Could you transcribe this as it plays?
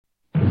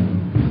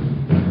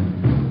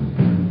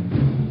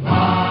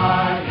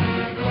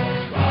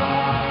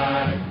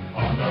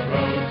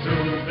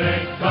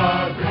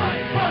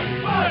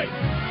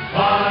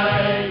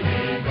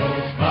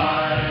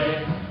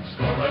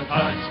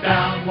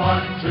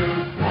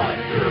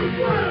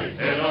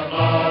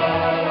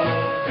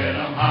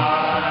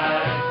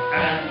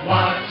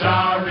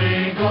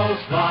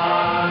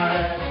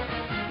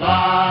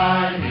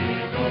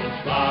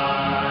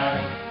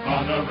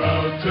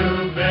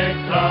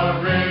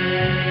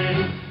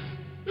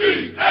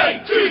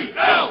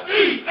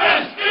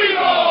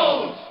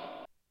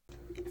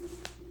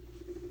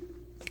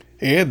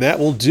And that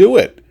will do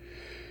it.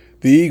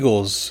 The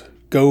Eagles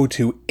go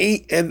to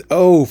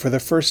 8-0 for the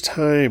first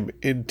time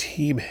in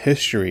team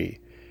history,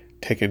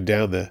 taking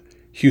down the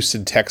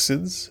Houston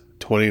Texans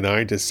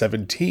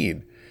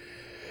 29-17.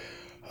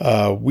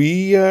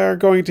 We are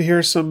going to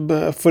hear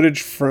some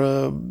footage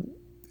from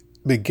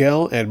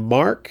Miguel and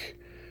Mark,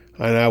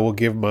 and I will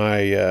give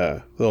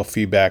my little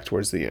feedback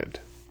towards the end.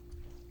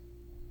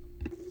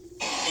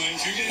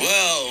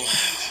 Well,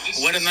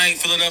 what a night,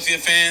 Philadelphia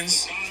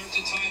fans.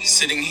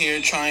 Sitting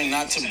here trying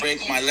not to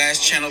break my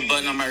last channel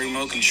button on my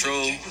remote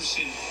control.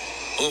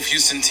 Both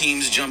Houston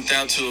teams jumped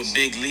out to a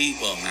big lead.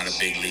 Well, not a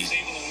big lead.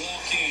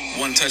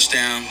 One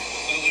touchdown,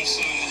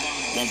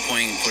 1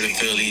 point for the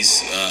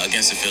Phillies,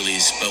 against the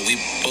Phillies. But we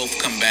both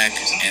come back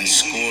and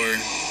score.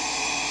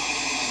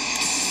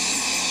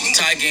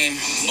 Tie game,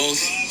 both.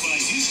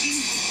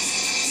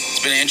 It's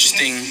been an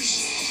interesting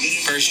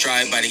first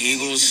drive by the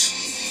Eagles.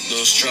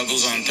 Little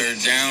struggles on third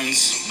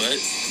downs, but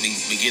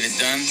we get it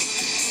done.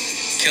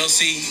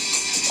 Kelsey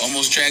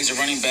almost drags a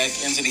running back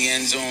into the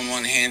end zone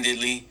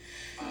one-handedly.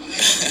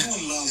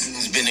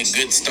 It's been a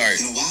good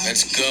start.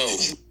 Let's go.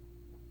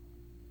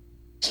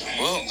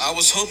 Well, I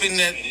was hoping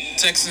that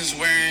Texans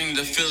wearing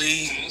the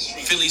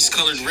Phillies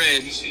colored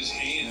red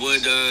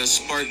would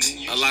spark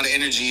a lot of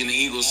energy in the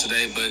Eagles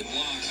today, but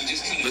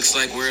looks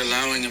like we're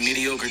allowing a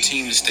mediocre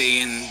team to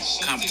stay in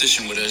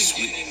competition with us.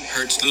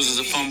 Hurts loses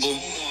a fumble.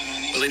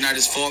 Really not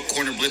his fault.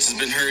 Corner blitz has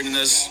been hurting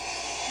us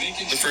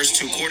the first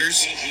 2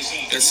 quarters.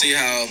 Let's see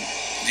how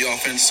the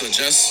offense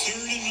adjusts.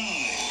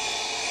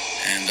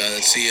 And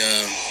let's see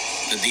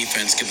the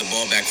defense get the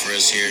ball back for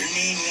us here.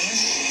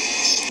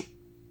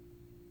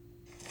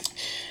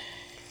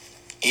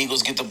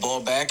 Eagles get the ball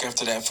back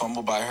after that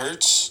fumble by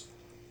Hurts.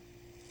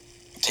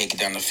 Take it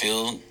down the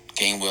field.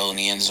 Gainwell in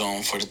the end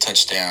zone for the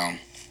touchdown.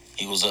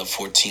 Eagles up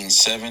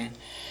 14-7.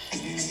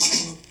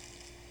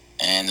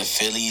 And the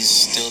Phillies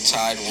still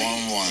tied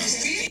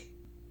 1-1.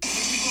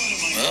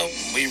 Well,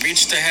 we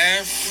reached the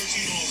half.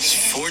 It's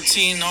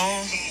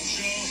 14-all.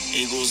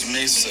 Eagles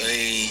miss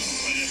a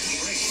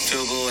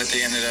field goal at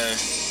the end of the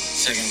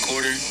second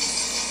quarter.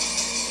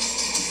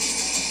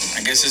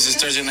 I guess this is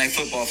Thursday night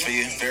football for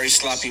you. Very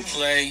sloppy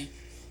play.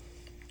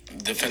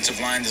 Defensive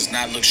line does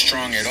not look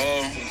strong at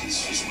all.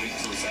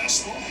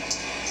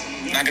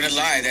 Not gonna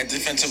lie, that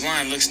defensive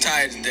line looks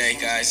tired today,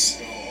 guys.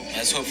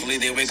 As hopefully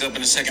they wake up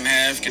in the second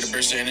half, get a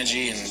burst of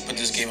energy, and put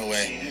this game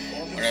away.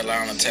 We're not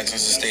allowing the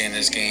Texans to stay in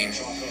this game.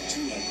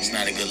 It's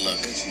not a good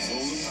look.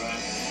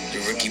 The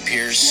rookie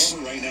Pierce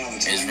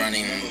is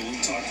running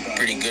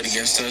pretty good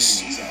against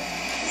us.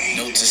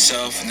 Note to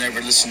self,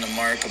 never listen to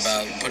Mark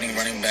about putting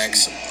running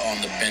backs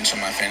on the bench on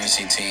my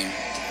fantasy team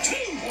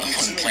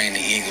when playing the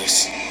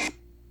Eagles.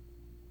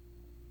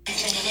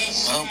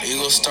 Well,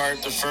 Eagles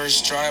start the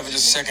first drive of the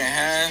second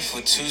half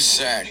with 2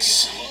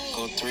 sacks.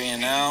 Go 3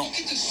 and out.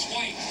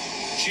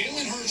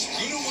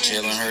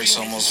 Jalen Hurts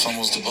almost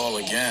fumbles the ball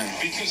again.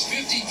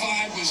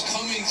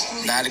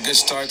 Not a good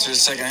start to the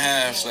second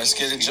half. Let's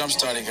get it jump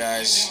started,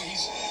 guys.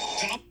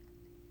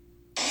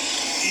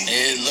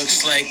 It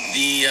looks like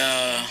the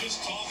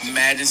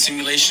Madden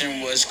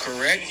simulation was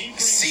correct.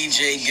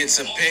 CJ gets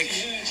a pick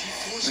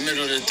in the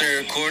middle of the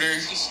third quarter.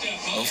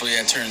 Hopefully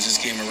that turns this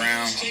game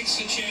around.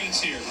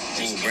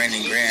 Ooh,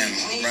 Brandon Graham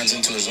runs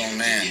into his own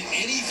man.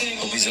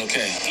 Hope he's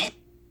okay.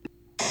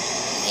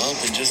 Well,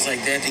 and just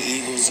like that, the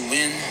Eagles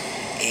win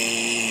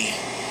a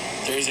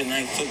Thursday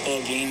night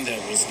football game that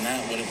was not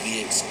what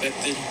we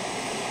expected.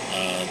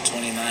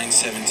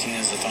 29-17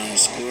 is the final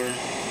score.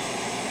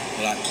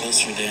 A lot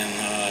closer than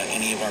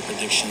any of our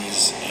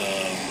predictions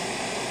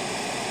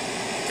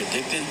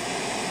predicted.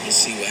 We'll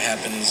see what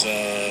happens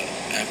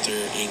after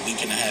a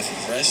week and a half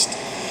of rest.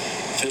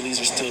 Phillies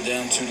are still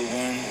down 2-1.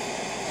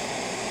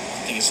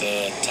 I think it's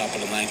top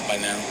of the ninth by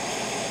now.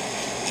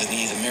 Just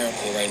needs a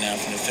miracle right now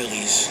from the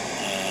Phillies.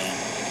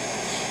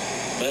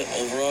 But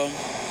overall,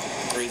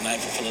 great night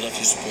for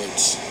Philadelphia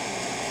sports.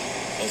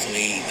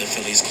 Hopefully the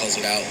Phillies close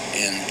it out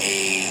in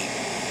a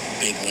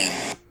big win.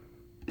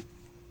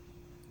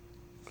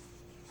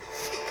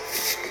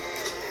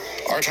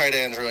 Our tight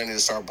ends really need to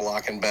start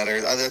blocking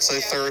better. That's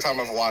the third time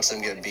I've watched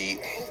them get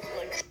beat.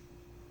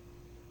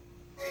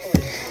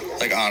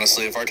 Like,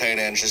 honestly, if our tight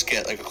ends just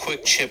get, like, a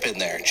quick chip in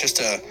there,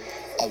 just a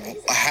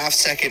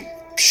half-second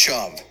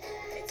shove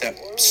that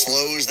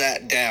slows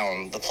that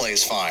down, the play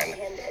is fine.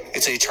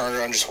 It's a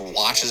turnaround, just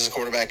watches his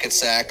quarterback get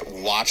sacked,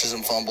 watches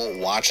him fumble,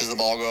 watches the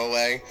ball go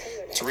away.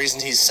 It's the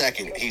reason he's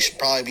second. He should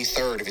probably be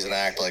third if he's going to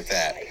act like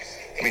that.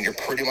 I mean, you're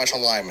pretty much a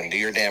lineman. Do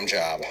your damn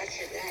job.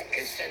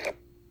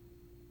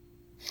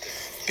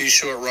 These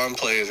short run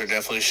plays are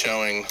definitely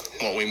showing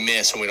what we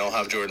miss when we don't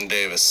have Jordan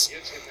Davis.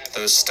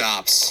 Those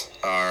stops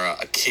are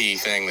a key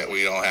thing that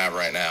we don't have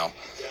right now.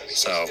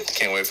 So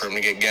can't wait for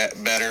him to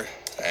get better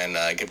and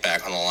get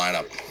back on the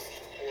lineup.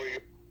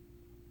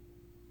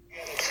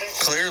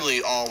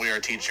 Clearly, all we are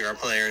teaching our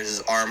players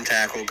is arm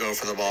tackle, go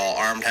for the ball,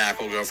 arm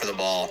tackle, go for the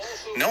ball.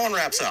 No one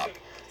wraps up.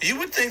 You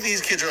would think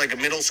these kids are like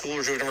middle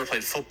schoolers who have never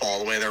played football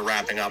the way they're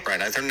wrapping up right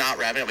now. They're not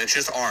wrapping up. It's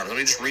just arms. Let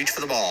me just reach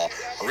for the ball,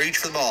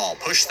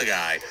 push the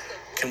guy.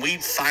 Can we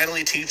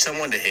finally teach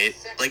someone to hit?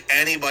 Like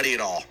anybody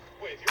at all.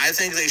 I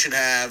think they should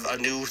have a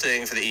new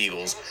thing for the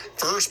Eagles.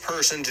 First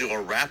person to do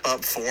a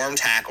wrap-up form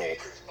tackle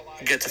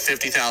gets a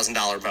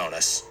 $50,000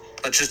 bonus.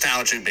 That's just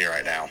how it should be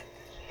right now.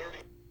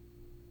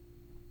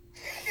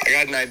 I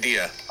got an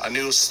idea. A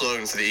new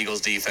slogan for the Eagles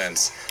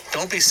defense.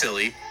 Don't be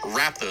silly.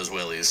 Wrap those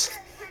willies.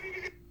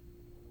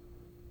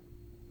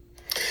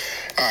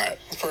 Alright,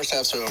 the first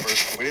half's over.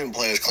 We didn't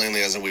play as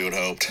cleanly as we would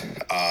hoped.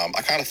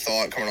 I kind of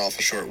thought coming off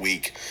a short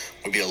week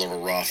would be a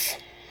little rough.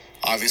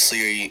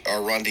 Obviously,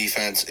 our run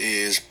defense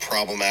is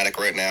problematic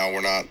right now.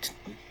 We're not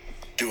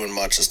doing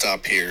much to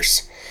stop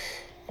Pierce.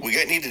 We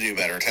need to do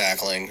better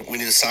tackling. We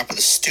need to stop with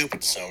the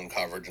stupid zone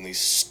coverage and these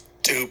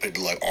stupid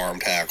arm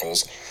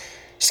tackles.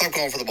 Stop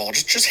going for the ball.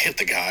 Just hit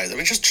the guys. I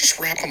mean, just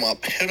wrap them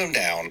up, hit them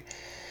down.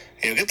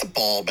 Get the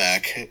ball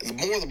back. The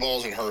more the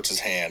ball's in Hurts'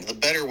 hand, the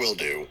better we'll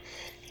do.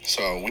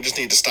 So we just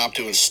need to stop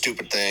doing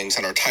stupid things,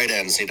 and our tight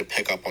ends need to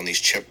pick up on these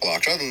chip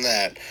blocks. Other than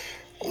that,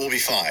 we'll be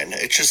fine.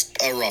 It's just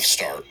a rough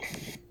start.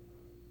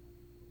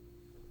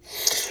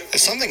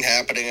 There's something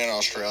happening in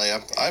Australia.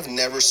 I've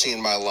never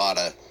seen my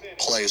Lotta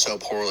play so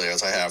poorly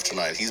as I have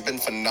tonight. He's been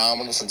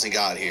phenomenal since he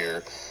got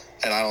here,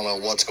 and I don't know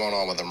what's going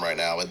on with him right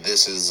now, but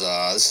this is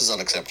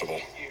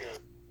unacceptable.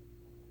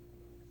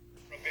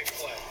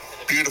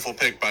 Beautiful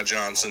pick by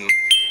Johnson.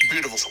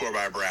 Beautiful score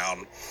by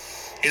Brown.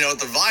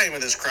 The volume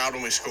of this crowd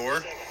when we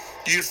score,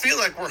 you'd feel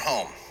like we're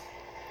home.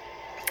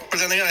 But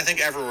then again, I think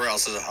everywhere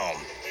else is a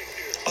home.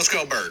 Let's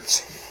go,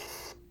 Birds.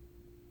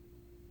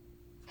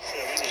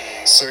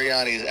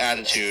 Sirianni's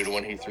attitude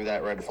when he threw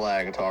that red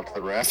flag and talked to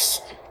the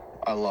refs,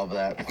 I love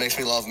that. It makes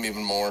me love him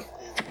even more.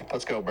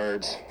 Let's go,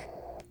 Birds.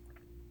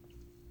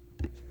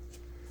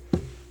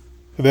 And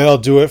that'll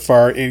do it for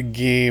our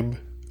in-game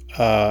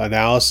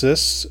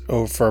analysis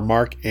for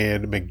Mark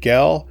and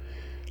Miguel.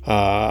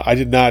 I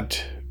did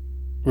not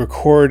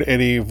record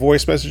any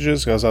voice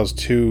messages because I was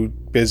too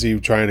busy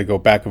trying to go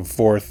back and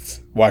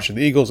forth watching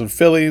the Eagles and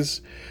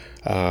Phillies.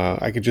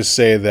 I could just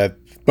say that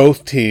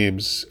both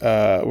teams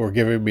were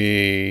giving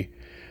me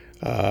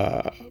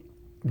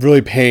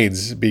really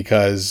pains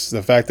because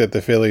the fact that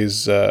the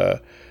Phillies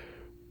are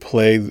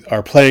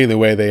playing the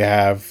way they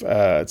have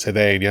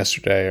today and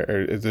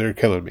yesterday, they're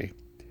killing me.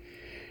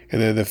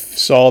 And then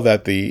saw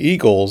that the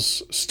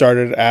Eagles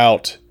started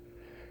out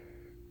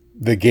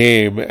the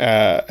game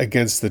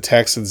against the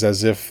Texans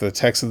as if the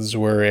Texans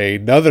were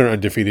another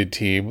undefeated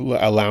team,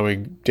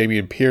 allowing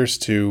Dameon Pierce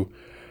to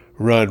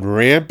run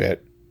rampant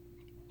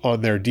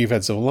on their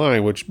defensive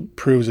line, which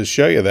proves to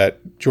show you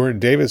that Jordan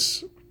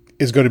Davis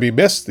is going to be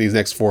missed these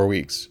next 4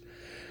 weeks.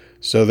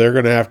 So they're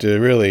going to have to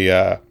really,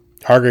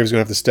 Hargrave's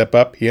going to have to step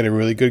up. He had a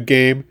really good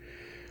game.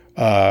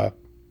 A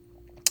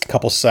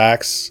couple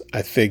sacks.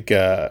 I think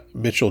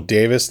Mitchell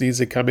Davis needs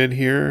to come in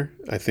here.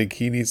 I think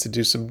he needs to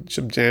do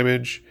some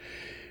damage.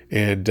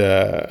 And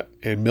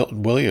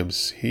Milton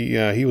Williams,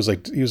 he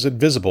was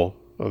invisible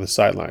on the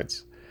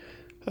sidelines.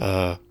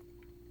 That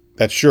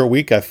short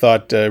week, I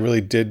thought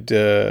really did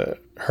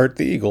hurt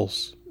the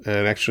Eagles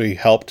and actually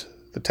helped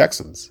the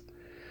Texans.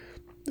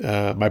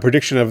 My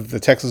prediction of the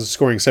Texans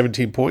scoring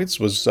 17 points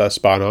was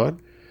spot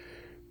on.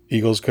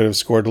 Eagles could have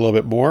scored a little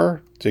bit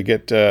more to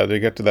get to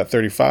that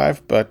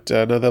 35, but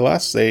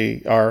nonetheless,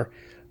 they are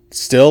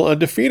still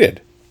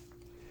undefeated.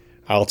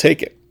 I'll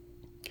take it.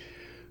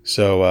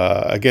 So,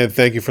 again,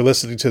 thank you for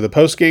listening to the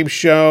post-game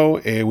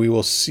show, and we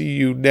will see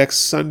you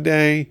next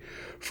Sunday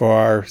for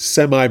our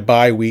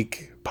semi-bye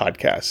week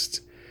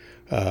podcast.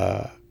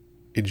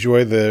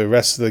 Enjoy the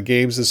rest of the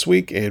games this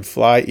week, and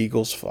fly,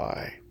 Eagles,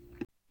 fly.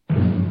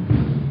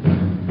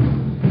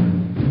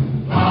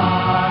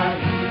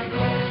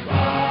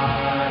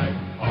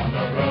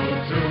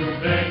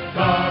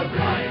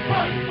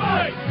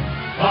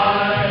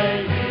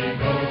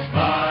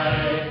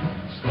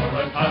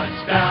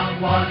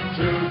 Touchdown, 1,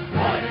 2,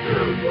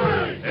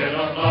 3.